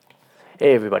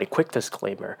Hey everybody, quick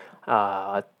disclaimer.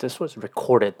 This was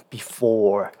recorded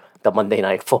before the Monday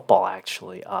Night Football,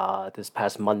 actually. This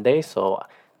past Monday, so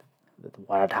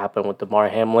what happened with Damar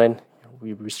Hamlin,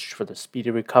 we reached for the speedy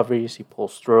recoveries. He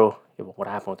pulls through. What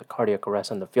happened with the cardiac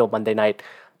arrest on the field Monday night.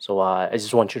 So I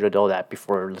just want you to know that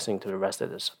before listening to the rest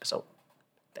of this episode.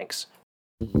 Thanks.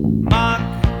 Mark,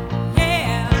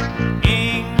 yeah,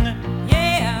 Ing,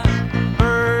 yeah,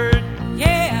 Bird,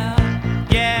 yeah,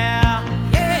 yeah,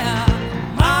 yeah,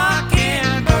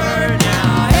 Mockingbird.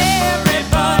 Now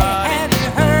everybody, have you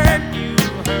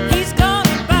heard? He's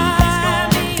gonna buy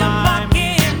me a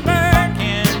mockingbird.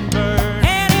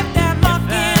 And if that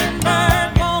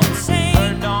mockingbird won't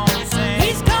sing,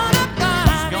 he's gonna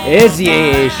buy me. It's the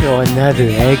AA Show, another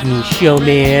Agnew Show,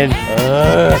 man.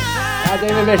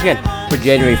 David, Michigan, for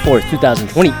January 4th,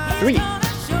 2023.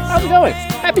 How's it going?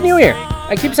 Happy New Year.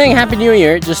 I keep saying Happy New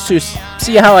Year just to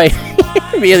see how I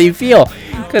really feel.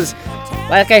 Because,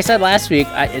 like I said last week,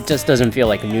 it just doesn't feel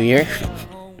like a New Year.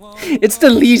 It's the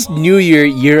least New Year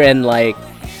year-end, like,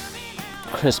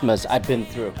 Christmas I've been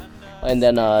through. And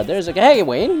then there's like, hey,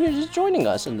 Wayne, you're just joining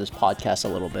us in this podcast a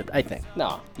little bit, I think.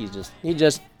 No, he's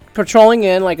just patrolling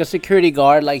in like a security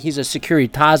guard, like he's a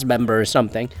Securitas member or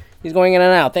something. He's going in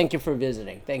and out. Thank you for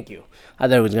visiting. Thank you. I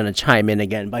thought he was going to chime in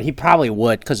again, but he probably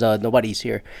would because nobody's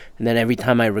here. And then every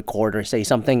time I record or say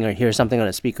something or hear something on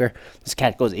a speaker, this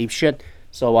cat goes apeshit.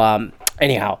 So,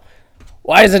 anyhow,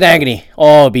 why is it agony?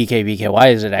 Oh, BK, why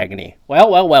is it agony?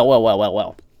 Well.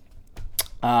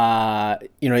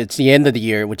 It's the end of the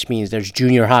year, which means there's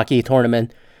junior hockey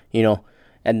tournament,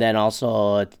 and then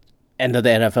also end of the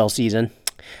NFL season.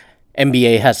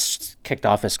 NBA has kicked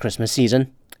off its Christmas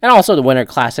season. And also the Winter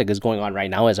Classic is going on right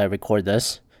now as I record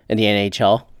this in the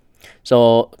NHL.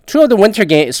 So two of the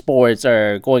winter sports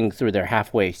are going through their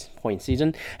halfway point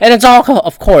season. And it's all,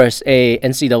 of course, a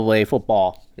NCAA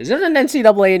football. Is it an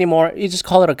NCAA anymore? You just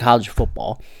call it a college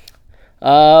football.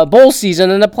 Bowl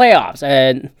season and the playoffs.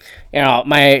 And,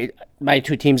 my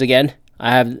two teams again.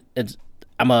 I'm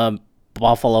a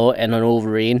Buffalo and an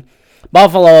Wolverine.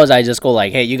 Buffaloes, I just go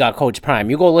like, hey, you got Coach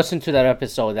Prime. You go listen to that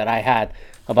episode that I had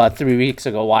about 3 weeks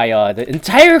ago, why the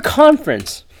entire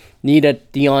conference needed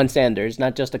Deion Sanders,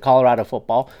 not just the Colorado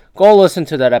football. Go listen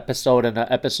to that episode in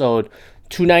episode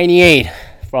 298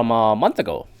 from a month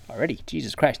ago already.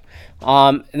 Jesus Christ.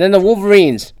 And then the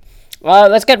Wolverines.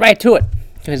 Let's get right to it.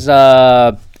 Because,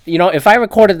 if I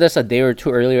recorded this a day or two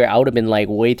earlier, I would have been like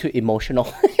way too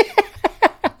emotional.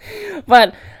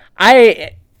 But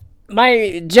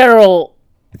my general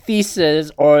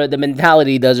thesis or the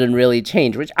mentality doesn't really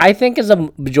change, which I think is a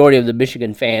majority of the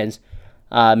Michigan fans,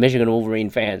 Michigan Wolverine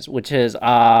fans, which is,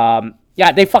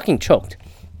 they fucking choked.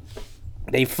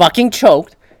 They fucking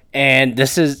choked, and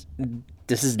this is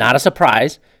not a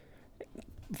surprise.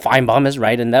 Feinbaum is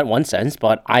right in that one sense,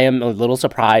 but I am a little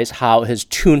surprised how his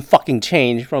tune fucking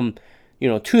changed from,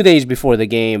 2 days before the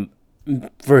game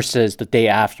versus the day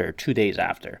after, 2 days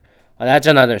after. That's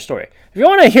another story. If you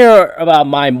want to hear about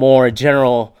my more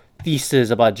general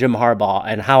thesis about Jim Harbaugh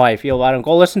and how I feel about him,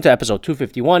 go listen to episode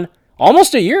 251,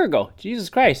 almost a year ago. Jesus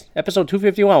Christ. Episode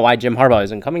 251, why Jim Harbaugh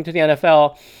isn't coming to the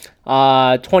NFL.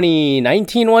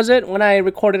 2019 was it, when I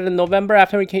recorded in November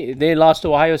after they lost to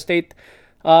Ohio State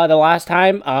the last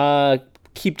time.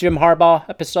 Keep Jim Harbaugh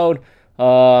episode.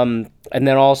 And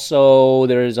then also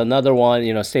there's another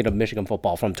one, State of Michigan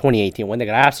football from 2018 when they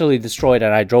got absolutely destroyed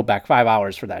and I drove back 5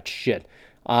 hours for that shit.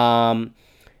 Go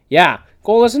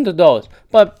listen to those.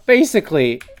 But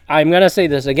basically, I'm going to say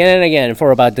this again and again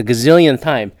for about the gazillionth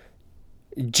time.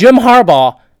 Jim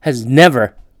Harbaugh has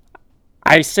never,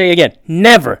 I say again,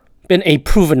 never been a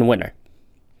proven winner.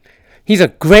 He's a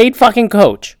great fucking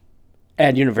coach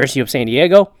at University of San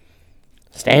Diego,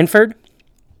 Stanford,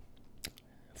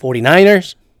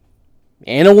 49ers,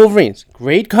 and the Wolverines.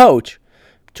 Great coach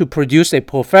to produce a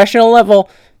professional level,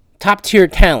 top tier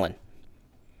talent.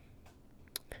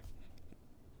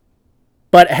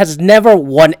 But has never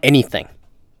won anything.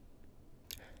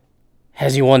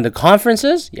 Has he won the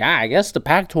conferences? Yeah, I guess the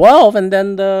Pac-12 and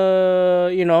then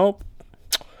the,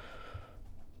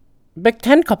 Big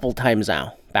Ten couple times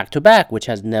now. Back to back, which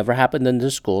has never happened in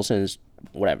this school since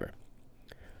whatever.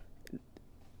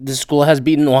 This school has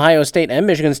beaten Ohio State and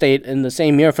Michigan State in the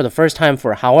same year for the first time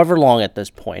for however long at this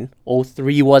point.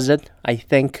 03 was it, I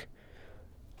think.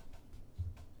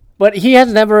 But he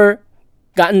has never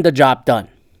gotten the job done.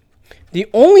 The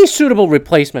only suitable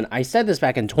replacement, I said this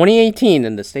back in 2018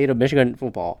 in the State of Michigan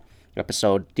football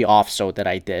episode, the off-sode that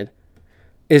I did,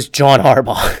 is John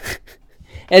Harbaugh.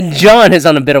 And John is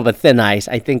on a bit of a thin ice.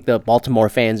 I think the Baltimore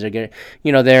fans are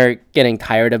they're getting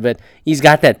tired of it. He's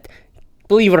got that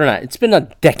believe it or not, it's been a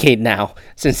decade now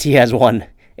since he has won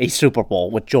a Super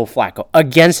Bowl with Joe Flacco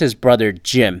against his brother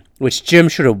Jim, which Jim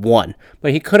should have won.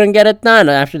 But he couldn't get it done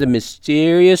after the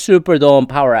mysterious Superdome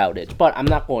power outage. But I'm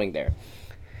not going there.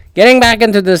 Getting back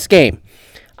into this game.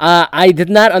 I did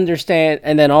not understand,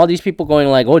 and then all these people going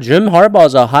like, oh, Jim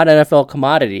Harbaugh's a hot NFL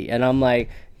commodity. And I'm like,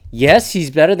 yes,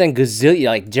 he's better than gazillion,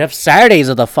 like Jeff Saturday's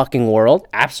of the fucking world.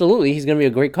 Absolutely, he's going to be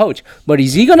a great coach. But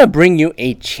is he going to bring you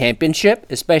a championship,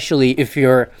 especially if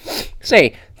you're,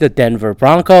 say, the Denver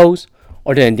Broncos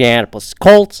or the Indianapolis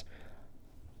Colts?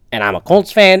 And I'm a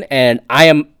Colts fan, and I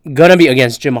am going to be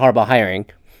against Jim Harbaugh hiring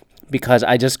because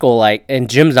I just go like, and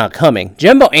Jim's not coming.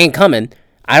 Jimbo ain't coming.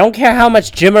 I don't care how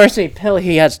much Jim Irsay pill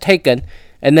he has taken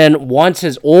and then wants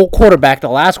his old quarterback, the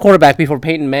last quarterback before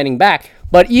Peyton Manning back.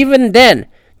 But even then,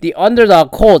 the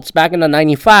underdog Colts back in the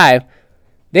 95,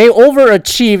 they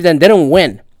overachieved and didn't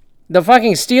win. The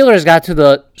fucking Steelers got to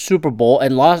the Super Bowl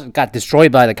and got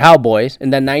destroyed by the Cowboys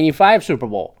in the 95 Super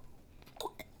Bowl.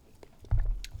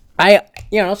 And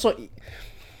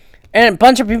a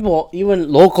bunch of people,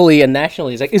 even locally and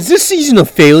nationally, is like, is this season a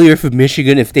failure for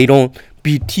Michigan if they don't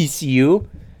beat TCU?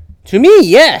 To me,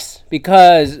 yes,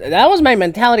 because that was my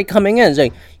mentality coming in. It's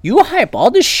like, you hype all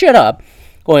this shit up,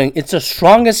 going, it's the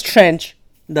strongest trench,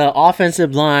 the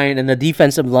offensive line and the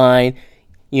defensive line.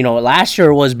 You know, last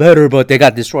year was better, but they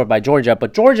got destroyed by Georgia.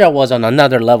 But Georgia was on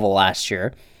another level last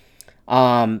year.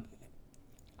 But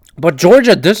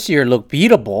Georgia this year looked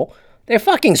beatable. They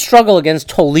fucking struggle against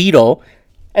Toledo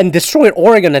and destroyed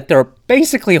Oregon at their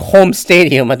basically home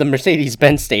stadium at the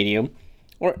Mercedes-Benz Stadium.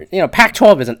 Or,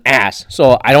 Pac-12 is an ass,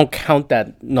 so I don't count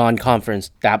that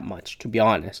non-conference that much, to be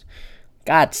honest.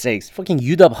 God's sakes, fucking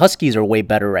UW Huskies are way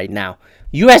better right now.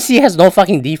 USC has no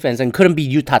fucking defense and couldn't beat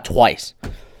Utah twice.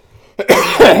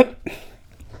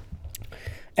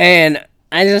 And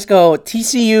I just go,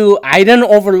 TCU, I didn't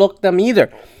overlook them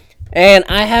either. And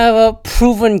I have a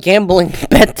proven gambling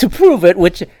bet to prove it,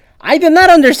 which I did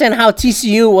not understand how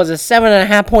TCU was a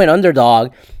 7.5 point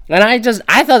underdog. And I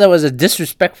thought that was a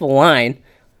disrespectful line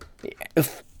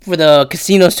for the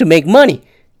casinos to make money.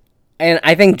 And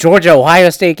I think Georgia-Ohio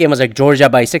State game was like Georgia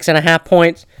by 6.5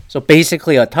 points. So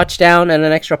basically a touchdown and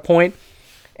an extra point.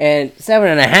 And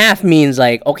 7.5 means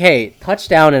like, okay,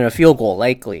 touchdown and a field goal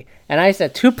likely. And I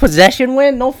said 2 possession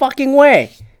win? No fucking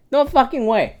way. No fucking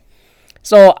way.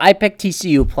 So I picked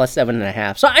TCU plus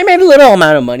 7.5. So I made a little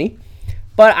amount of money.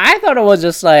 But I thought it was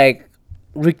just like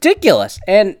ridiculous.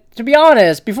 And to be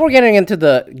honest, before getting into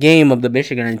the game of the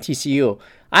Michigan and TCU,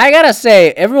 I gotta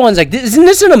say, everyone's like, isn't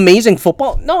this an amazing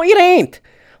football? No, it ain't.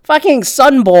 Fucking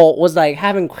Sun Bowl was like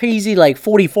having crazy like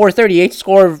 44-38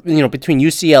 score, between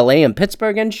UCLA and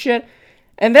Pittsburgh and shit.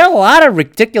 And there are a lot of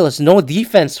ridiculous no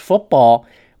defense football,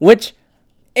 which,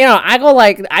 I go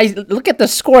like, I look at the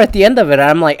score at the end of it, and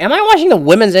I'm like, am I watching the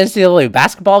women's NCAA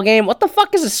basketball game? What the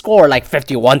fuck is the score? Like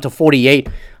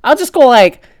 51-48. I'll just go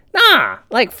like, nah,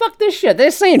 like, fuck this shit.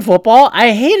 This ain't football.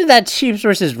 I hated that Chiefs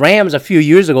versus Rams a few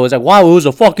years ago. It was like, wow, it was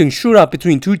a fucking shootout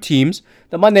between two teams,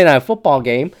 the Monday Night Football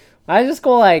game. I just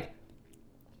go like,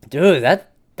 dude,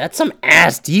 that's some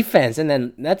ass defense. And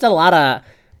then that's a lot of,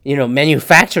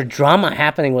 manufactured drama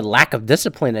happening with lack of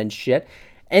discipline and shit.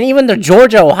 And even the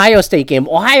Georgia-Ohio State game,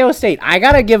 Ohio State, I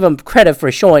gotta give them credit for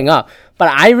showing up. But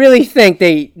I really think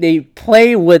they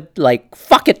play with, like,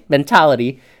 fuck it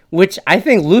mentality, which I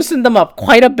think loosened them up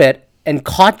quite a bit and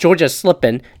caught Georgia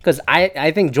slipping, because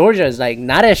I think Georgia is, like,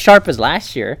 not as sharp as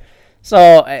last year.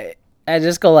 So I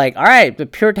just go like, all right, the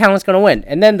pure talent's going to win.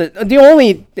 And then the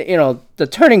only, the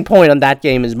turning point on that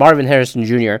game is Marvin Harrison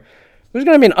Jr., who's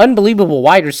going to be an unbelievable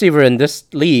wide receiver in this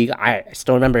league. I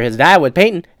still remember his dad with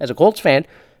Peyton as a Colts fan.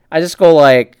 I just go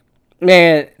like,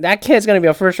 man, that kid's going to be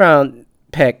a first-round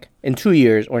pick in 2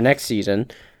 years or next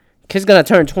season. Kid's going to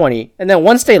turn 20. And then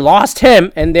once they lost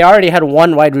him, and they already had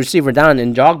one wide receiver down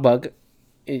in Jogbug,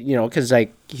 because,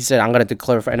 like, he said, I'm going to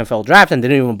declare for NFL draft, and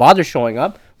didn't even bother showing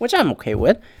up, which I'm okay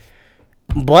with.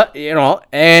 But,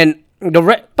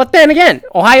 but then again,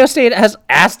 Ohio State has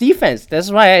ass defense. That's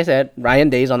why I said Ryan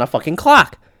Day's on a fucking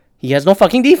clock. He has no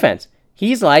fucking defense.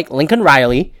 He's like Lincoln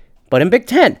Riley, but in Big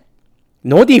Ten.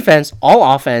 No defense,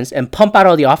 all offense, and pump out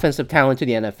all the offensive talent to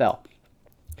the NFL.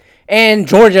 And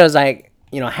Georgia is like,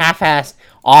 half-assed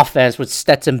offense with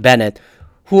Stetson Bennett,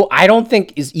 who I don't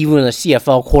think is even a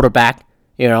CFL quarterback,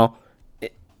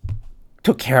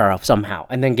 took care of somehow,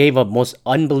 and then gave a most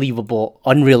unbelievable,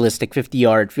 unrealistic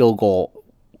 50-yard field goal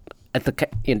at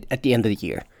the end of the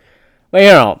year.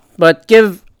 But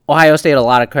give Ohio State a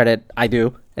lot of credit, I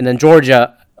do, and then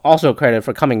Georgia also credit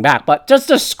for coming back. But just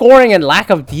the scoring and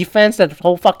lack of defense that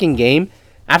whole fucking game,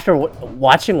 after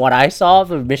watching what I saw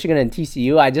of Michigan and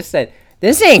TCU, I just said,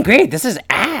 This ain't great. This is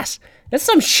ass. This is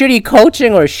some shitty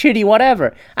coaching or shitty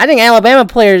whatever. I think Alabama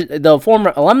players, the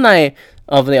former alumni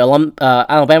of the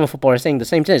Alabama football, are saying the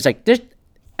same thing. It's like this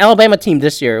Alabama team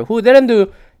this year, who didn't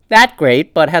do that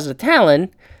great, but has the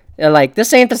talent. Like,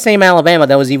 this ain't the same Alabama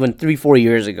that was even 3-4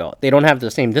 years ago. They don't have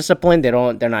the same discipline.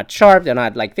 They're not sharp. They're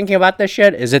not like thinking about this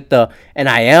shit. Is it the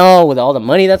NIL with all the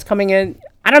money that's coming in?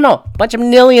 I don't know. Bunch of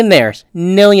millionaires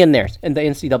in the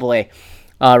NCAA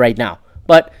right now.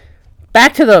 But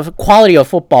back to the quality of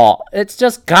football. It's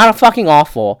just god fucking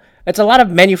awful. It's a lot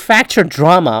of manufactured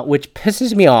drama, which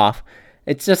pisses me off.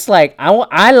 It's just like,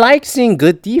 I like seeing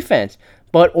good defense,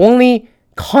 but only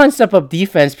concept of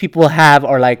defense people have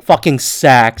are like fucking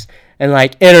sacks and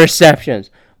like interceptions.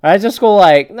 I just go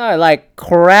like, no, like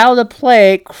corral the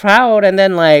play, crowd, and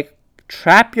then like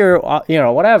trap your,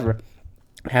 whatever.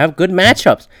 Have good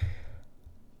matchups.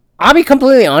 I'll be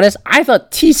completely honest. I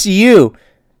thought TCU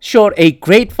showed a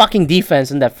great fucking defense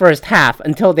in that first half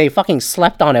until they fucking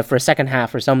slept on it for a second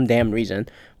half for some damn reason,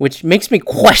 which makes me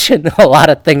question a lot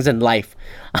of things in life.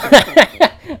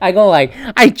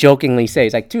 I jokingly say,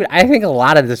 it's like, dude, I think a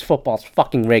lot of this football's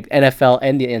fucking rigged, NFL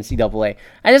and the NCAA.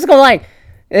 I just go like,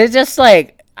 it's just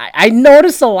like, I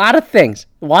noticed a lot of things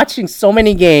watching so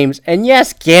many games, and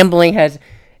yes, gambling has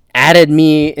added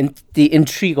me in the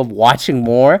intrigue of watching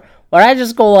more, but I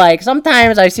just go like,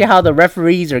 sometimes I see how the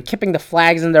referees are keeping the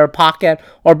flags in their pocket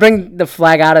or bring the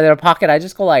flag out of their pocket. I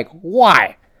just go like,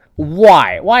 why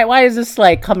is this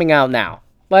like coming out now?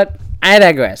 But I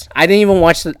digress. I didn't even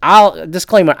watch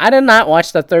disclaimer, I did not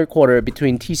watch the third quarter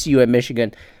between TCU and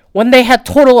Michigan when they had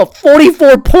total of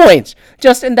 44 points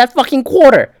just in that fucking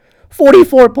quarter.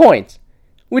 44 points,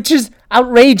 which is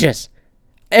outrageous.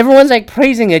 Everyone's like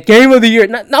praising it, game of the year.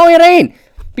 No, it ain't.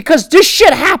 Because this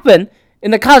shit happened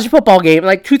in the college football game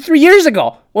like 2-3 years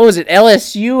ago. What was it?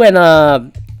 LSU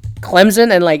and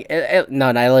Clemson and like,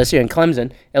 no, not LSU and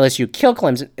Clemson. LSU killed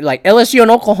Clemson. Like LSU and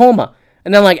Oklahoma.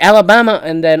 And then like Alabama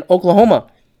and then Oklahoma.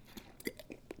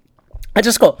 I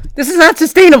just go, this is not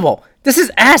sustainable. This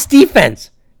is ass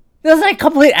defense. This is like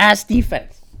complete ass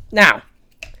defense. Now,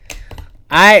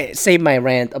 I saved my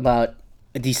rant about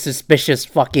the suspicious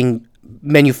fucking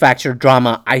manufactured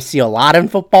drama I see a lot in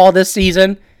football this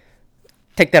season.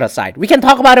 Take that aside. We can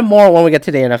talk about it more when we get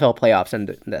to the NFL playoffs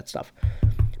and that stuff.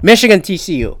 Michigan,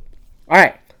 TCU. All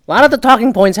right. A lot of the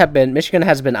talking points have been Michigan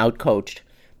has been outcoached.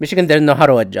 Michigan didn't know how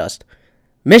to adjust.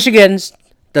 Michigan's,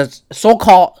 the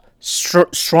so-called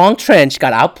strong trench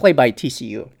got outplayed by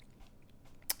TCU.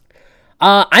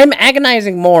 I'm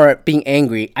agonizing more being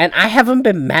angry, and I haven't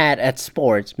been mad at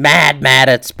sports. Mad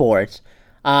at sports.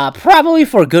 Probably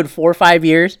for a good 4 or 5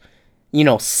 years.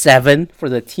 7 for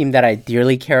the team that I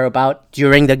dearly care about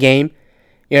during the game.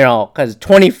 Because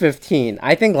 2015,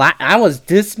 I think I was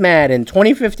this mad in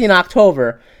 2015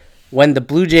 October when the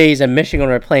Blue Jays and Michigan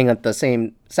were playing at the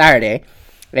same Saturday.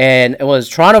 And it was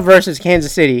Toronto versus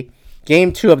Kansas City,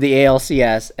 game 2 of the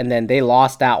ALCS, and then they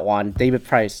lost that one. David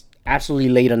Price absolutely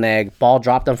laid an egg. Ball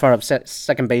dropped in front of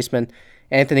second baseman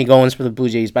Anthony Goins for the Blue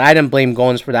Jays, but I didn't blame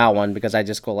Goins for that one because I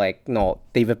just go like, no,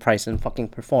 David Price didn't fucking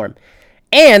perform.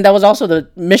 And that was also the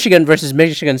Michigan versus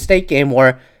Michigan State game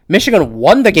where Michigan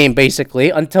won the game basically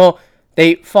until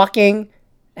they fucking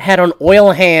had an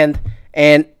oil hand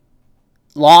and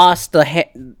lost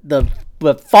the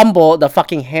fumble, the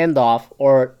fucking handoff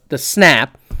or the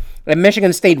snap, and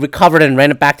Michigan State recovered and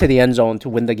ran it back to the end zone to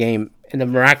win the game in a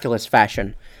miraculous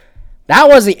fashion. That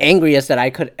was the angriest that I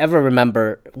could ever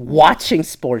remember watching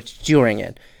sports during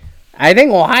it. I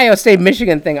think Ohio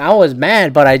State-Michigan thing, I was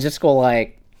mad, but I just go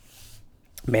like,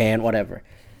 man, whatever.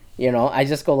 I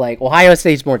just go like, Ohio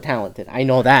State's more talented. I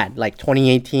know that. Like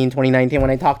 2018, 2019 when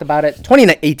I talked about it.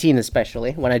 2018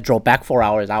 especially, when I drove back 4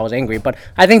 hours, I was angry. But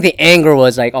I think the anger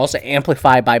was like also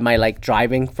amplified by my like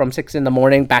driving from 6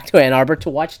 a.m. back to Ann Arbor to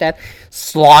watch that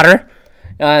slaughter.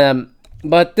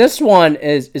 But this one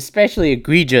is especially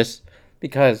egregious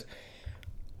because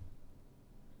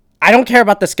I don't care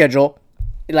about the schedule.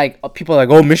 Like, people are like,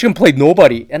 oh, Michigan played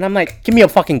nobody. And I'm like, give me a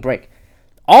fucking break.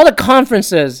 All the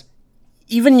conferences,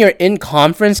 even your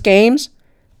in-conference games,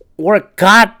 were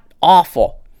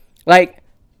god-awful. Like,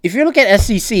 if you look at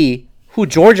SEC, who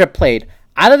Georgia played,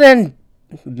 other than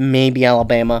maybe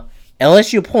Alabama,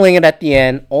 LSU pulling it at the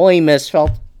end, Ole Miss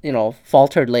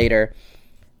faltered later.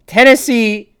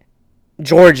 Tennessee,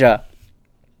 Georgia,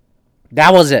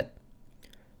 that was it.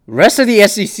 Rest of the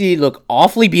SEC look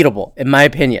awfully beatable, in my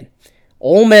opinion.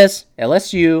 Ole Miss,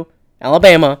 LSU,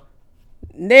 Alabama,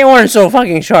 they weren't so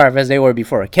fucking sharp as they were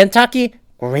before. Kentucky,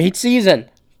 great season.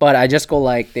 But I just go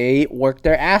like, they worked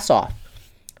their ass off.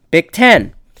 Big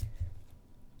Ten.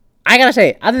 I gotta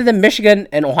say, other than Michigan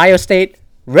and Ohio State,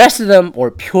 Rest of them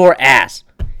were pure ass.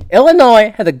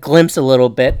 Illinois had a glimpse a little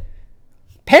bit.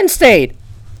 Penn State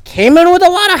came in with a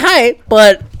lot of hype,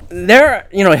 but they're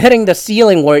hitting the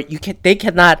ceiling where they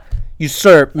cannot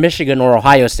usurp Michigan or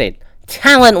Ohio State,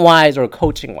 talent-wise or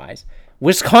coaching-wise.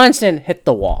 Wisconsin hit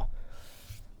the wall.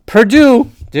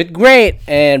 Purdue did great,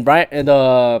 and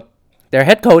their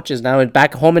head coach is now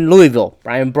back home in Louisville,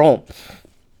 Brian Brohm.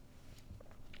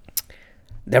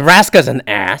 Nebraska's an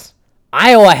ass.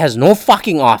 Iowa has no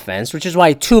fucking offense, which is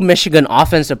why 2 Michigan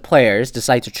offensive players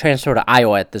decide to transfer to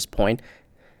Iowa at this point.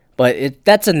 But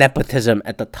that's a nepotism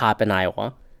at the top in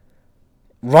Iowa.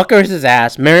 Rutgers is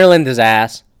ass. Maryland is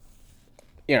ass.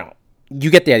 You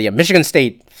get the idea. Michigan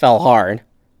State fell hard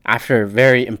after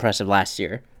very impressive last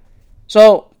year.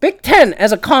 So Big Ten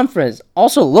as a conference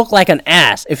also looked like an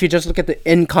ass if you just look at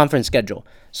the in-conference schedule.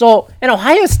 So in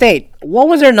Ohio State, what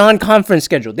was their non-conference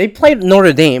schedule? They played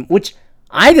Notre Dame, which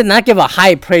I did not give a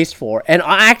high praise for. And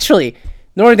actually,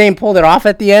 Notre Dame pulled it off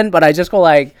at the end, but I just go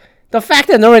like, the fact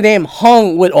that Notre Dame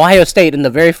hung with Ohio State in the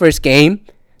very first game,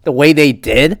 the way they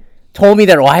did, told me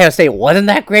that Ohio State wasn't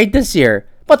that great this year,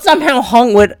 but somehow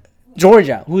hung with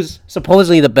Georgia, who's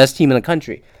supposedly the best team in the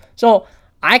country. So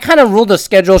I kind of ruled the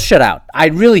schedule shit out. I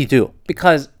really do.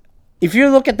 Because if you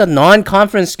look at the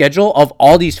non-conference schedule of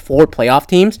all these 4 playoff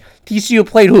teams, TCU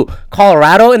played who?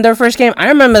 Colorado in their first game? I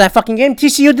remember that fucking game.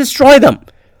 TCU destroyed them.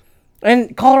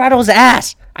 And Colorado was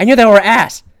ass. I knew they were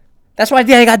ass. That's why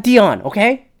they got Dion,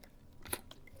 okay?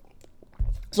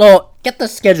 So get the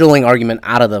scheduling argument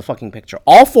out of the fucking picture.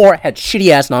 All 4 had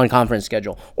shitty-ass non-conference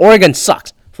schedule. Oregon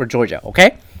sucks for Georgia,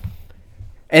 okay?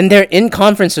 And their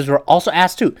in-conferences were also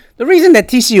ass too. The reason that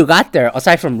TCU got there,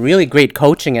 aside from really great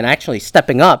coaching and actually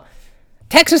stepping up,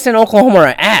 Texas and Oklahoma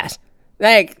are ass.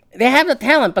 Like, they have the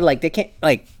talent, but, like, they can't,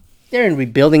 like, they're in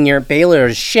rebuilding year. Baylor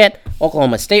is shit.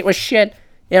 Oklahoma State was shit.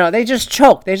 They just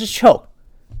choke.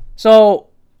 So,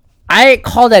 I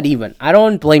call that even. I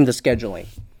don't blame the scheduling.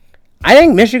 I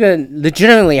think Michigan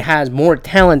legitimately has more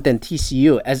talent than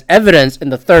TCU, as evidenced in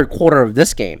the third quarter of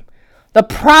this game. The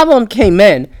problem came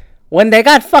in when they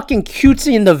got fucking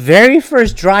cutesy in the very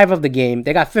first drive of the game.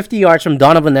 They got 50 yards from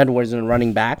Donovan Edwards in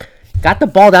running back. Got the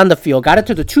ball down the field. Got it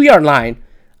to the 2-yard line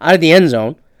out of the end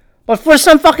zone. But for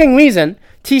some fucking reason,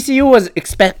 TCU was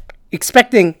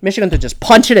expecting Michigan to just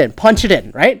punch it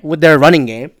in, right? With their running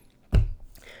game.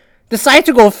 Decide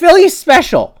to go Philly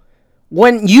special.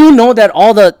 When you know that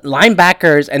all the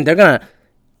linebackers and they're going to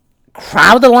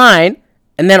crowd the line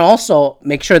and then also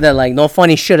make sure that like no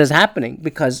funny shit is happening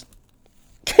because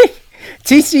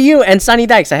TCU and Sonny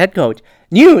Dykes, the head coach,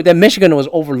 knew that Michigan was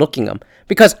overlooking them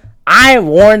because I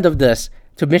warned of this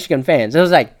to Michigan fans. It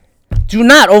was like, do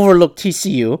not overlook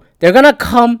TCU. They're going to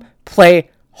come play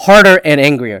harder and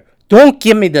angrier. Don't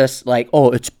give me this like,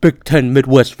 oh, it's Big Ten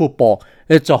Midwest football.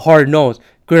 It's a hard nose.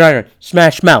 Gridiron,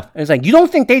 smash mouth. And it's like, you don't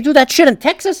think they do that shit in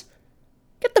Texas?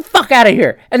 Get the fuck out of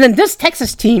here. And then this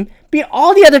Texas team beat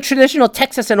all the other traditional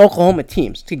Texas and Oklahoma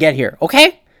teams to get here,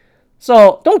 okay?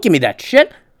 So, don't give me that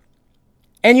shit.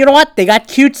 And you know what? They got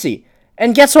cutesy.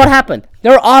 And guess what happened?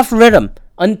 They're off rhythm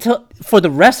for the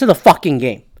rest of the fucking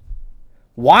game.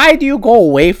 Why do you go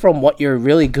away from what you're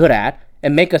really good at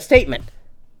and make a statement?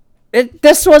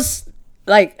 This was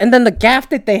like, and then the gaff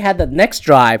that they had the next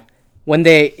drive, when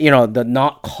they, the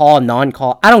not call,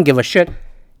 non-call, I don't give a shit.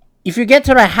 If you get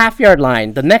to the half-yard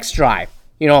line, the next drive,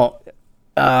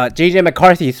 J.J.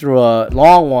 McCarthy threw a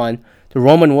long one to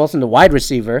Roman Wilson, the wide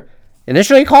receiver.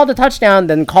 Initially called a touchdown,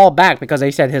 then called back because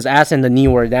they said his ass and the knee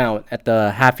were down at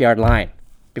the half-yard line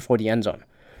before the end zone.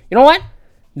 You know what?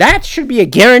 That should be a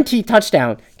guaranteed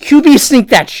touchdown. QB sneak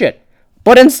that shit.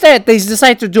 But instead, they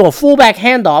decide to do a fullback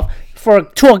handoff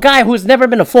to a guy who's never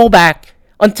been a fullback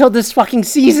until this fucking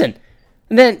season.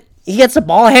 And then he gets the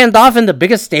ball hand off in the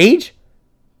biggest stage?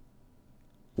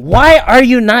 Why are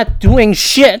you not doing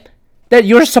shit that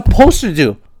you're supposed to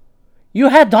do? You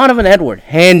had Donovan Edwards,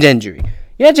 hand injury.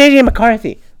 You had J.J.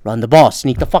 McCarthy, run the ball,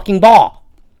 sneak the fucking ball.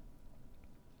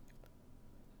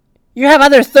 You have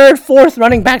other third, fourth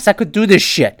running backs that could do this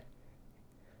shit.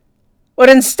 But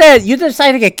instead, you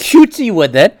decide to get cutesy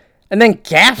with it, and then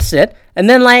gaps it, and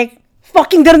then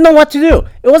fucking didn't know what to do.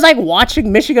 It was like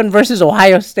watching Michigan versus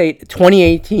Ohio State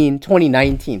 2018,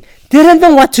 2019. Didn't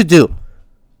know what to do.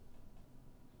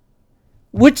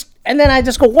 And then I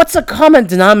just go, what's the common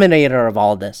denominator of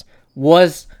all this?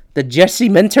 Was the Jesse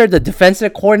Minter the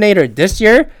defensive coordinator this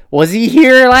year? Was he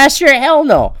here last year? Hell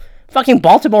no. Fucking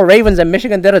Baltimore Ravens and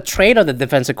Michigan did a trade of the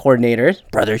defensive coordinators,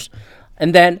 brothers.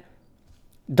 And then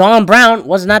Don Brown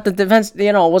was not the was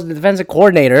the defensive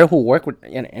coordinator who worked with,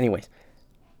 anyways.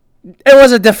 It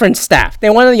was a different staff. They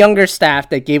wanted a younger staff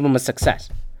that gave them a success.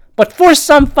 But for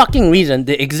some fucking reason,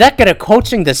 the executive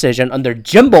coaching decision under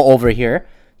Jimbo over here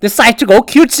decide to go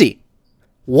cutesy.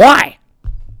 Why?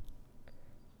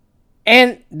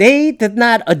 And they did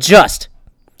not adjust.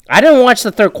 I didn't watch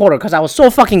the third quarter because I was so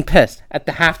fucking pissed at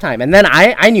the halftime. And then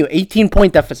I knew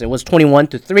 18-point deficit was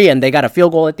 21-3, and they got a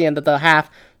field goal at the end of the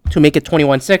half to make it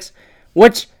 21-6,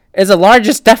 which is the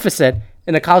largest deficit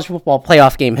in the college football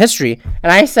playoff game history.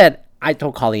 And I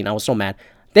told Colleen, I was so mad.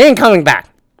 They ain't coming back.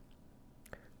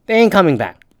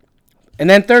 And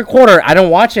then third quarter, I don't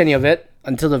watch any of it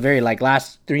until the very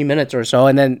last 3 minutes or so.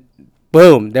 And then,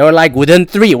 boom, they were within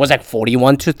 3. It was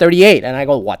 41-38. And I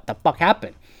go, what the fuck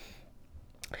happened?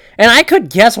 And I could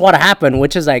guess what happened,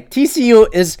 which is TCU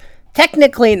is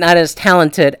technically not as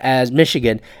talented as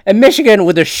Michigan. And Michigan,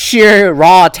 with their sheer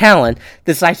raw talent,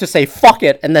 decides to say, fuck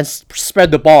it, and then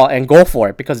spread the ball and go for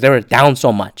it because they were down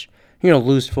so much.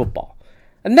 Lose football.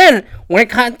 And then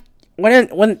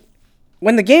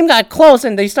when the game got close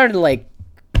and they started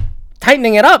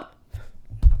tightening it up,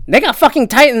 they got fucking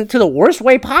tightened to the worst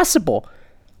way possible.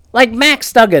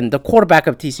 Max Duggan, the quarterback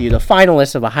of TCU, the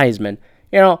finalist of a Heisman,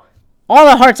 all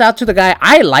the hearts out to the guy.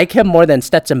 I like him more than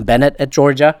Stetson Bennett at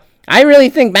Georgia. I really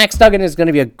think Max Duggan is going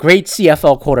to be a great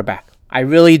CFL quarterback. I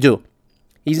really do.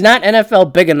 He's not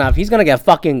NFL big enough. He's going to get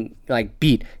fucking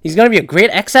beat. He's going to be a great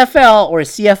XFL or a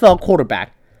CFL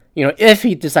quarterback, if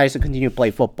he decides to continue to play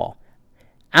football.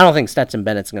 I don't think Stetson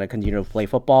Bennett's going to continue to play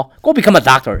football. Go become a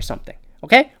doctor or something,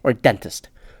 okay? Or a dentist.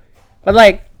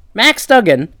 But Max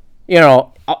Duggan, he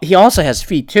also has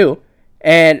feet too.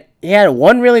 And he had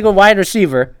one really good wide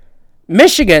receiver.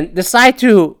 Michigan decide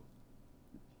to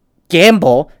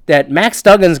gamble that Max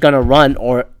Duggan's going to run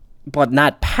but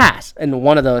not pass in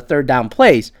one of the third down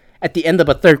plays at the end of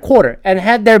a third quarter and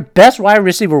had their best wide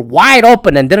receiver wide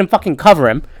open and didn't fucking cover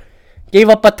him. Gave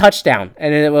up a touchdown,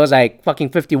 and it was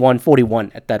fucking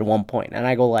 51-41 at that one point. And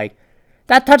I go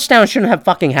that touchdown shouldn't have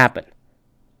fucking happened.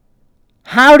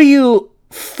 How do you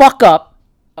fuck up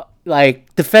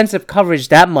defensive coverage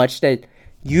that much that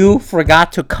you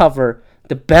forgot to cover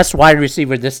the best wide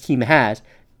receiver this team has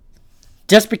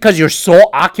just because you're so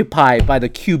occupied by the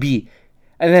QB,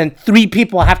 and then 3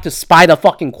 people have to spy the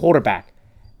fucking quarterback?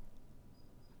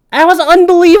 That was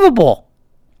unbelievable.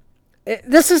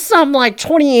 This is some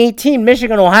 2018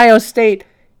 Michigan-Ohio State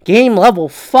game level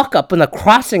fuck up in the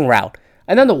crossing route.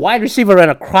 And then the wide receiver ran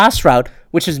a cross route,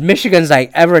 which is Michigan's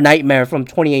ever nightmare from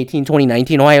 2018,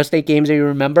 2019 Ohio State games that you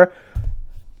remember.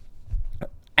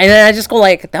 And then I just go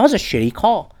that was a shitty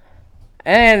call.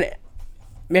 And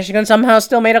Michigan somehow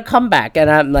still made a comeback.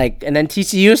 And I'm and then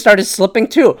TCU started slipping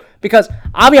too. Because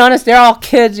I'll be honest, they're all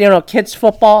kids, kids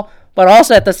football. But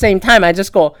also at the same time, I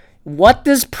just go, what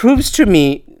this proves to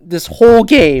me this whole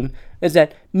game is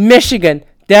that Michigan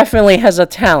definitely has a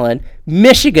talent.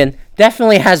 Michigan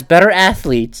definitely has better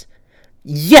athletes.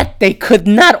 Yet they could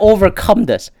not overcome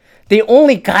this. They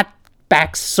only got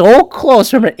back so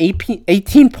close from an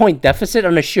 18-point deficit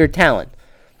on a sheer talent.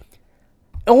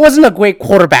 It wasn't a great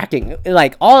quarterbacking. It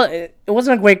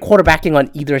wasn't a great quarterbacking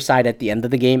on either side at the end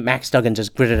of the game. Max Duggan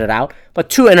just gritted it out. But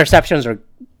 2 interceptions are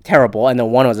terrible, and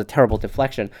then one was a terrible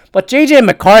deflection. But J.J.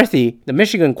 McCarthy, the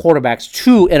Michigan quarterback's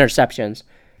 2 interceptions,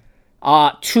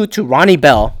 2 to Ronnie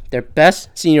Bell, their best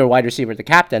senior wide receiver, the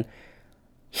captain.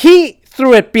 He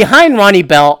threw it behind Ronnie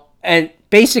Bell and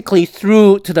basically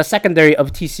threw to the secondary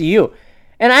of TCU.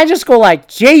 And I just go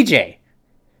JJ,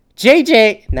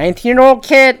 19-year-old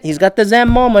kid, he's got the Zen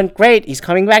moment, great, he's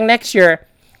coming back next year.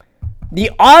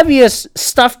 The obvious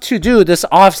stuff to do this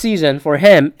offseason for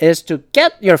him is to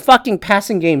get your fucking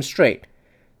passing game straight.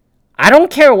 I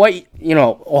don't care what,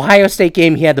 Ohio State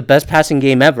game, he had the best passing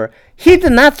game ever. He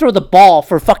did not throw the ball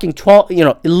for fucking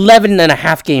 11 and a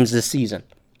half games this season.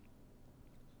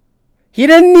 He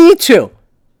didn't need to.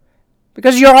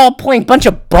 Because you're all playing bunch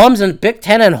of bums in Big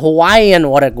Ten and Hawaii and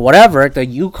whatever, the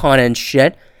Yukon and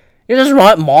shit. You just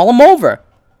maul them over.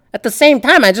 At the same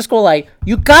time, I just go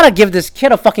you gotta give this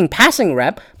kid a fucking passing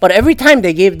rep. But every time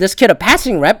they gave this kid a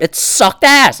passing rep, it sucked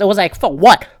ass. It was for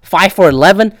what? 5 for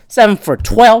 11, 7 for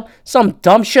 12, some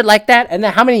dumb shit like that. And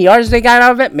then how many yards they got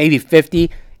out of it? Maybe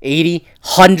 50, 80,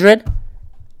 100.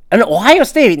 And Ohio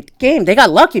State game, they got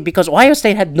lucky because Ohio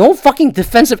State had no fucking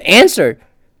defensive answer.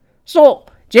 So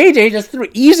JJ just threw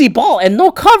easy ball and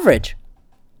no coverage.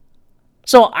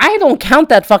 So I don't count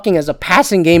that fucking as a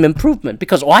passing game improvement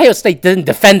because Ohio State didn't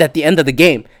defend at the end of the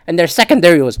game and their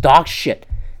secondary was dog shit.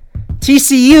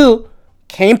 TCU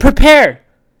came prepared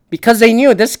because they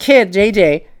knew this kid,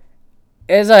 JJ,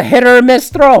 is a hit or miss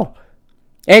throw.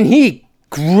 And he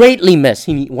greatly missed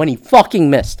when he fucking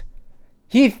missed.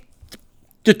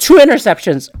 The 2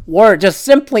 interceptions were just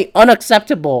simply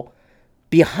unacceptable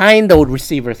behind the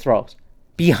receiver throws.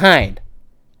 Behind.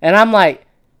 And I'm like,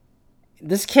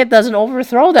 this kid doesn't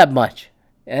overthrow that much.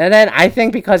 And then I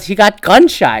think because he got gun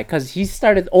shy, because he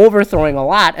started overthrowing a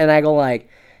lot, and I go like,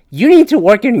 you need to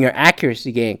work in your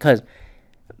accuracy game, because,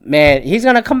 man, he's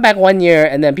going to come back 1 year,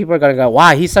 and then people are going to go,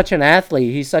 wow, he's such an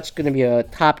athlete. He's going to be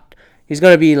he's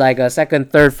going to be like a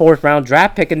second, third, fourth round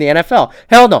draft pick in the NFL.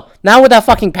 Hell no. Not with that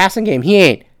fucking passing game. He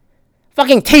ain't.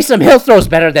 Fucking Taysom Hill throws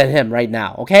better than him right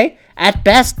now, okay? At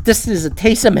best, this is a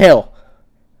Taysom Hill,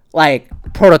 like,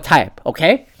 prototype,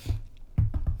 okay?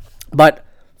 But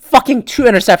fucking 2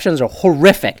 interceptions are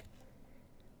horrific.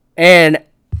 And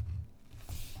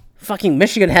fucking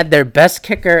Michigan had their best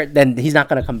kicker, then he's not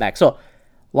going to come back. So,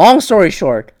 long story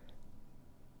short,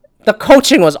 the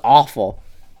coaching was awful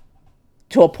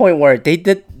to a point where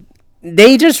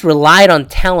they just relied on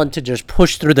talent to just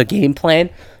push through the game plan,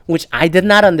 which I did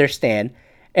not understand.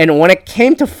 And when it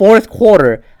came to fourth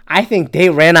quarter, I think they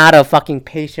ran out of fucking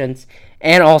patience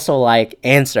and also, like,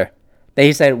 answer.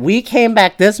 They said, we came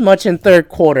back this much in third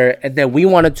quarter and then we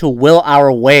wanted to will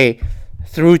our way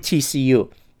through TCU.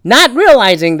 Not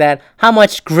realizing that how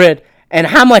much grit and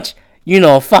how much,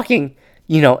 fucking,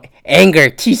 anger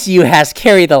TCU has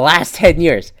carried the last 10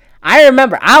 years. I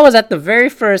remember I was at the very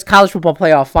first college football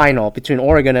playoff final between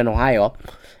Oregon and Ohio.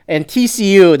 And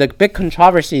TCU, the big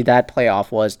controversy that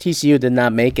playoff was TCU did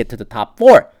not make it to the top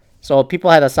 4. So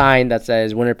people had a sign that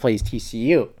says winner plays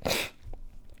TCU.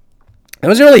 It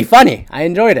was really funny. I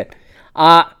enjoyed it.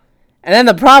 And then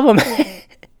the problem...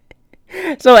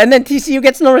 and then TCU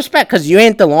gets no respect because you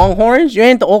ain't the Longhorns. You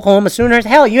ain't the Oklahoma Sooners.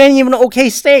 Hell, you ain't even OK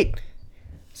State.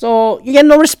 So you get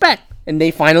no respect. And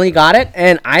they finally got it.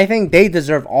 And I think they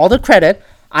deserve all the credit.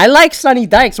 I like Sonny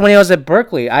Dykes when he was at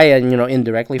Berkeley. I,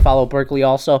 indirectly follow Berkeley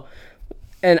also.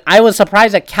 And I was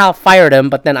surprised that Cal fired him,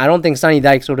 but then I don't think Sonny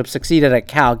Dykes would have succeeded at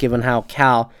Cal, given how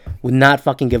Cal would not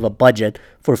fucking give a budget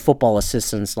for football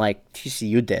assistants like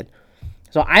TCU did.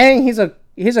 So I think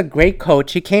he's a great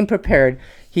coach. He came prepared.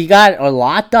 He got a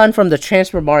lot done from the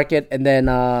transfer market and then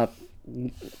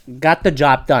got the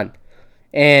job done.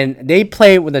 And they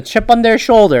played with a chip on their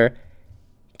shoulder,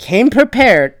 came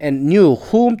prepared, and knew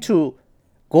whom to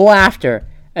go after,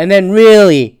 and then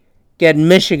really get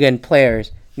Michigan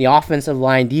players, the offensive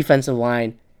line, defensive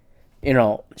line,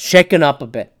 shaken up a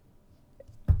bit.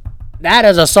 That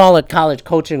is a solid college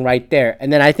coaching right there.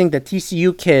 And then I think the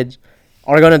TCU kids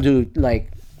are gonna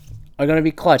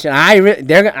be clutch. And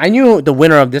I knew the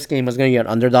winner of this game was gonna be an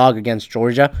underdog against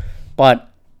Georgia,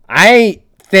 but I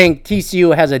think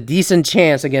TCU has a decent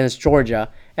chance against Georgia,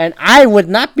 and I would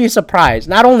not be surprised.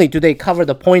 Not only do they cover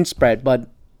the point spread, but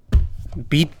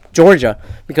beat Georgia,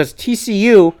 because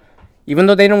TCU, even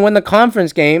though they didn't win the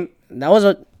conference game,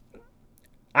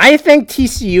 I think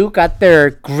TCU got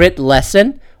their grit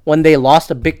lesson when they lost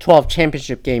the Big 12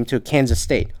 championship game to Kansas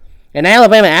State. And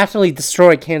Alabama absolutely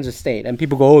destroyed Kansas State, and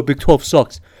people go, oh, Big 12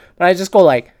 sucks. But I just go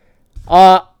like,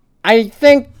 I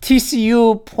think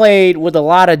TCU played with a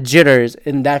lot of jitters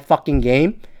in that fucking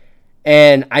game,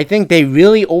 and I think they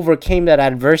really overcame that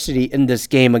adversity in this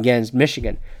game against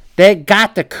Michigan. They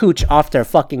got the cooch off their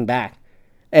fucking back.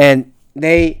 And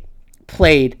they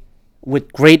played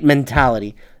with great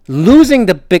mentality. Losing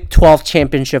the Big 12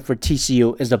 championship for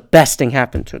TCU is the best thing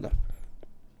happened to them.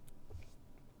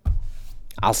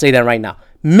 I'll say that right now.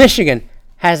 Michigan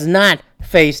has not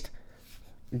faced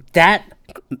that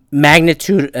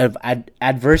magnitude of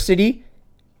adversity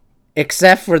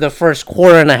except for the first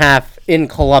quarter and a half in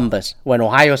Columbus when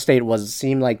Ohio State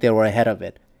seemed like they were ahead of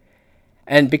it.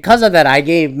 And because of that, I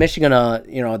gave Michigan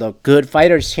the good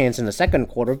fighters chance in the second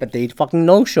quarter, but they fucking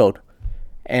no-showed.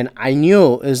 And I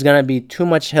knew it was going to be too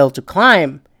much hill to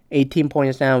climb, 18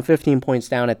 points down, 15 points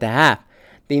down at the half.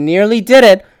 They nearly did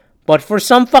it, but for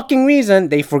some fucking reason,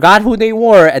 they forgot who they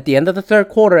were at the end of the third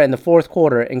quarter and the fourth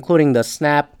quarter, including the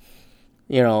snap,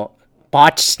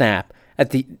 botch snap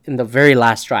in the very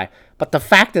last drive. But the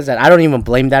fact is that I don't even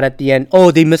blame that at the end.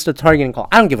 Oh, they missed a targeting call.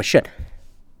 I don't give a shit.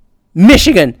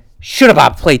 Michigan should have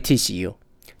outplayed TCU.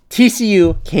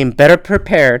 TCU came better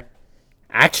prepared,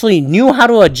 actually knew how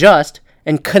to adjust,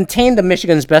 and contain the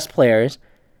Michigan's best players,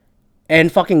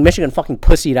 and fucking Michigan fucking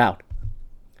pussied out.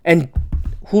 And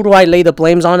who do I lay the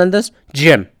blames on in this?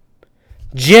 Jim.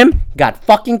 Jim got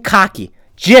fucking cocky.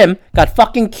 Jim got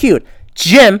fucking cute.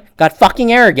 Jim got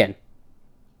fucking arrogant.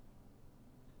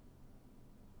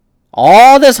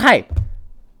 All this hype.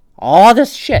 All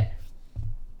this shit.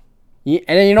 And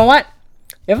then you know what?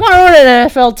 If I were an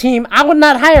NFL team, I would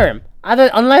not hire him.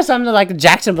 Unless I'm like the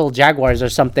Jacksonville Jaguars or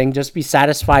something, just be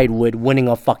satisfied with winning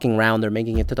a fucking round or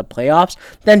making it to the playoffs,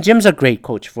 then Jim's a great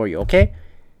coach for you, okay?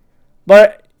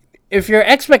 But if your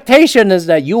expectation is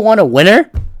that you want a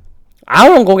winner, I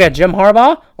won't go get Jim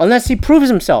Harbaugh unless he proves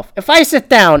himself. If I sit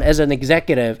down as an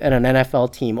executive at an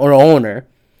NFL team or owner,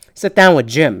 sit down with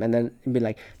Jim and then be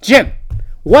like, Jim,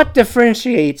 what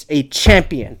differentiates a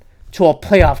champion to a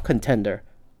playoff contender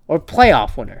or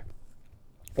playoff winner?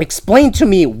 Explain to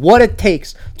me what it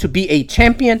takes to be a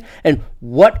champion and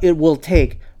what it will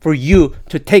take for you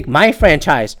to take my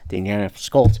franchise, the Indianapolis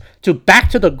Colts, to back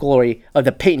to the glory of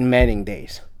the Peyton Manning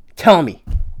days. Tell me,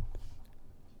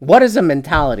 what is the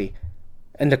mentality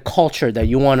and the culture that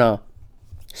you want to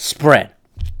spread?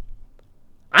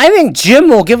 I think Jim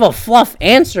will give a fluff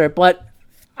answer, but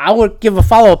I would give a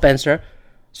follow-up answer.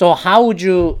 So how would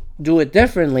you do it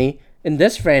differently in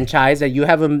this franchise that you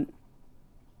haven't,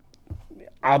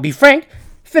 I'll be frank,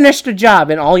 finished the job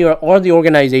in all the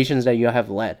organizations that you have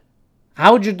led?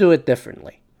 How would you do it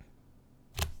differently?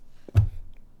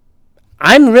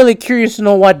 I'm really curious to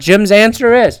know what Jim's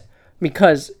answer is,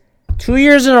 because 2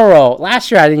 years in a row,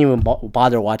 last year I didn't even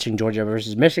bother watching Georgia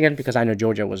versus Michigan because I know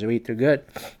Georgia was way too good.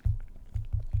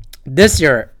 This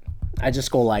year, I just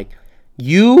go like,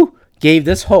 you gave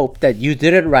this hope that you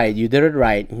did it right,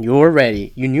 you were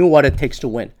ready, you knew what it takes to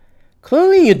win.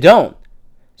 Clearly you don't.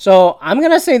 So I'm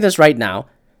going to say this right now.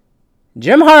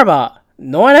 Jim Harbaugh,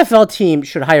 no NFL team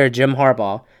should hire Jim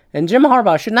Harbaugh, and Jim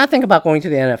Harbaugh should not think about going to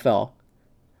the NFL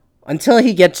until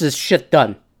he gets his shit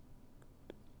done.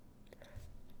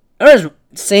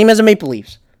 Same as the Maple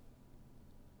Leafs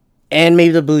and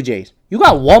maybe the Blue Jays. You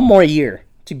got one more year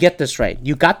to get this right.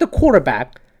 You got the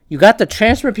quarterback, you got the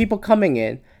transfer people coming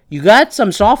in, you got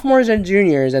some sophomores and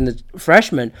juniors and the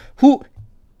freshmen who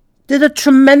did a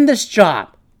tremendous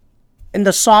job in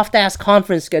the soft-ass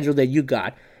conference schedule that you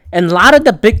got. And a lot of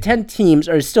the Big Ten teams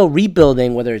are still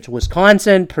rebuilding, whether it's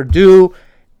Wisconsin, Purdue,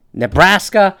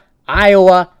 Nebraska,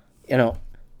 Iowa,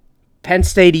 Penn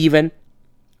State even.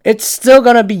 It's still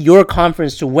going to be your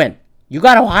conference to win. You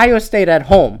got Ohio State at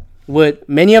home with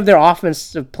many of their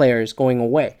offensive players going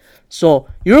away. So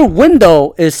your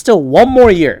window is still one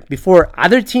more year before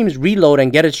other teams reload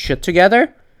and get its shit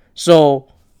together.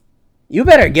 So you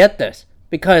better get this,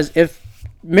 because if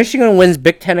Michigan wins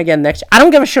Big Ten again next year, I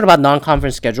don't give a shit about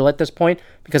non-conference schedule at this point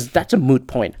because that's a moot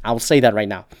point. I'll say that right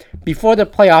now. Before the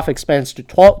playoff expands to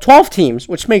 12 teams,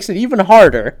 which makes it even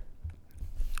harder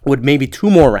with maybe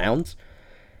 2 more rounds,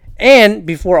 and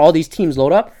before all these teams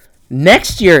load up,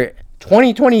 next year,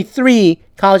 2023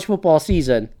 college football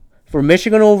season for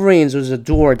Michigan Wolverines was a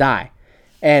do or die.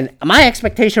 And my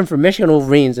expectation for Michigan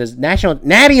Wolverines is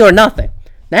natty or nothing.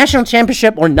 National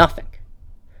championship or nothing.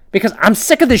 Because I'm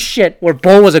sick of this shit where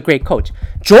Bo was a great coach.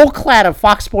 Joel Klatt of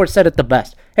Fox Sports said it the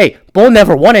best. Hey, Bo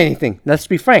never won anything. Let's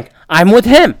be frank. I'm with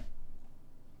him.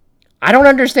 I don't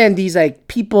understand these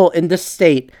people in this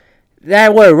state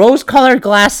that wear rose-colored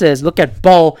glasses, look at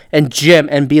Bo and Jim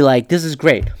and be like, this is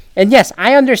great. And yes,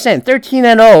 I understand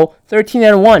 13-0,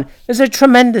 13-1 is a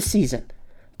tremendous season.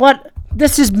 But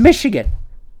this is Michigan.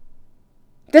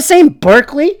 This ain't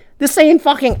Berkeley. This ain't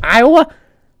fucking Iowa.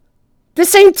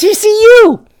 This ain't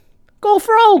TCU. Go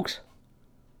Frogs.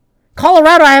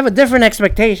 Colorado, I have a different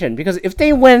expectation because if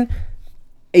they win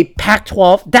a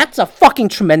Pac-12, that's a fucking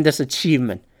tremendous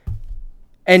achievement.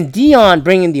 And Dion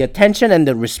bringing the attention and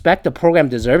the respect the program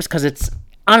deserves because it's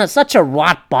on such a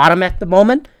rock bottom at the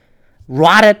moment,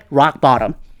 rotted rock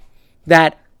bottom,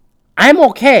 that I'm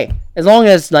okay as long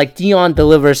as Dion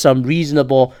delivers some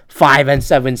reasonable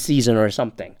 5-7 season or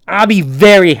something. I'll be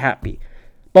very happy.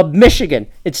 But Michigan,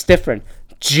 it's different.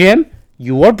 Jim,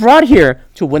 you were brought here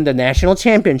to win the national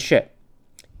championship.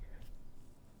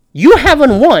 You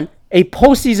haven't won a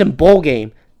postseason bowl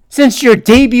game since your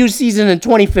debut season in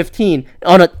 2015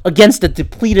 against the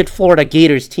depleted Florida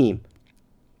Gators team.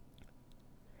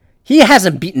 He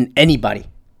hasn't beaten anybody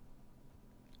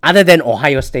other than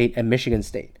Ohio State and Michigan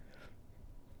State.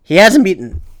 He hasn't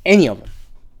beaten any of them.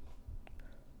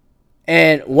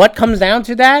 And what comes down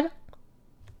to that?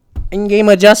 In-game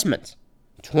adjustments.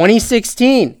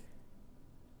 2016,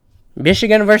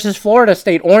 Michigan versus Florida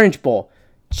State Orange Bowl.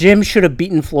 Jim should have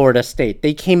beaten Florida State.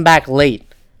 They came back late,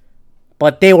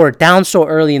 but they were down so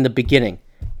early in the beginning,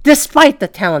 despite the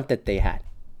talent that they had.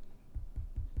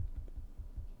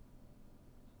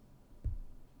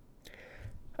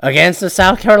 Against the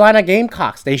South Carolina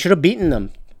Gamecocks, they should have beaten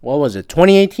them. What was it,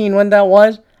 2018 when that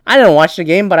was? I didn't watch the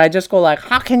game, but I just go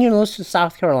how can you lose to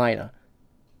South Carolina?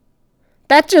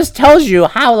 That just tells you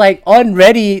how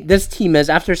unready this team is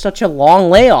after such a long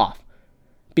layoff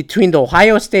between the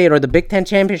Ohio State or the Big Ten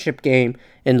championship game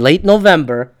in late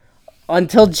November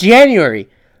until January.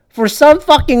 For some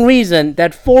fucking reason,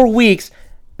 that 4 weeks,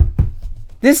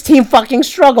 this team fucking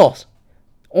struggles.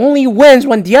 only wins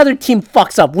when the other team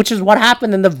fucks up, which is what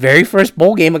happened in the very first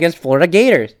bowl game against Florida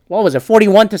Gators. What was it,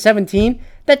 41-17?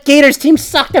 That Gators team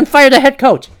sucked and fired the head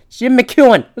coach. Jim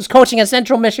McEwen, who's coaching at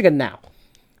Central Michigan now.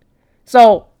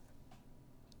 So,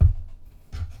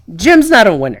 Jim's not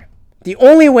a winner. The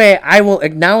only way I will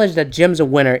acknowledge that Jim's a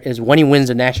winner is when he wins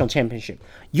the national championship.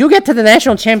 You get to the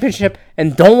national championship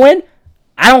and don't win,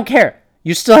 I don't care.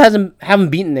 You still haven't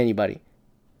beaten anybody.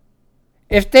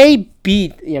 If they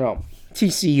beat,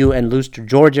 TCU and lose to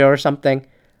Georgia or something,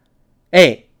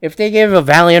 hey, if they gave a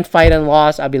valiant fight and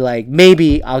lost, I'd be like,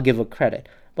 maybe I'll give a credit.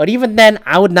 But even then,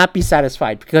 I would not be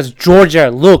satisfied because Georgia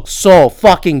looked so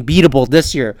fucking beatable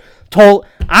this year.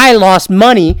 I lost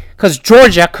money because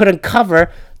Georgia couldn't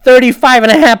cover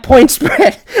 35.5 point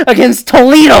spread against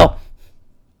Toledo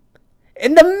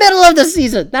in the middle of the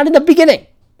season, not in the beginning.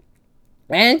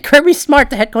 Man, Kirby Smart,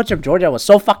 the head coach of Georgia, was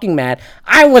so fucking mad.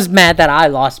 I was mad that I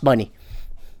lost money.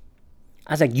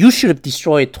 I was like, you should have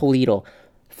destroyed Toledo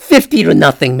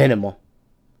 50-0 minimal.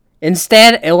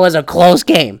 Instead, it was a close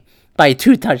game by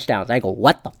 2 touchdowns. I go,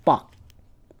 what the fuck?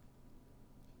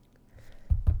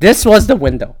 This was the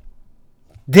window.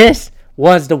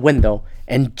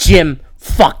 And Jim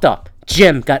fucked up.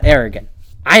 Jim got arrogant.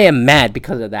 I am mad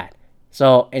because of that.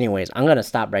 So, anyways, I'm going to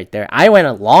stop right there. I went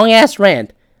a long-ass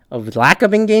rant of lack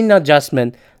of in-game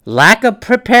adjustment, lack of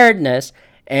preparedness,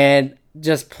 and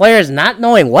just players not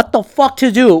knowing what the fuck to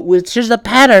do, which is a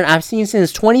pattern I've seen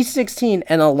since 2016,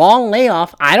 and a long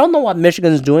layoff. I don't know what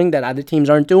Michigan's doing that other teams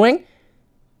aren't doing.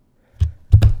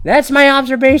 That's my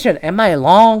observation and my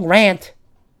long rant.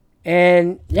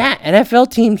 And yeah,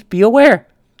 NFL teams, be aware.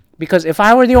 Because if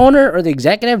I were the owner or the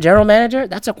executive general manager,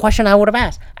 that's a question I would have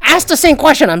asked. Ask the same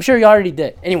question. I'm sure you already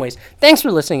did. Anyways, thanks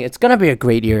for listening. It's going to be a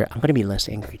great year. I'm going to be less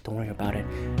angry. Don't worry about it.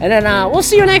 And then we'll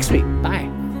see you next week. Bye.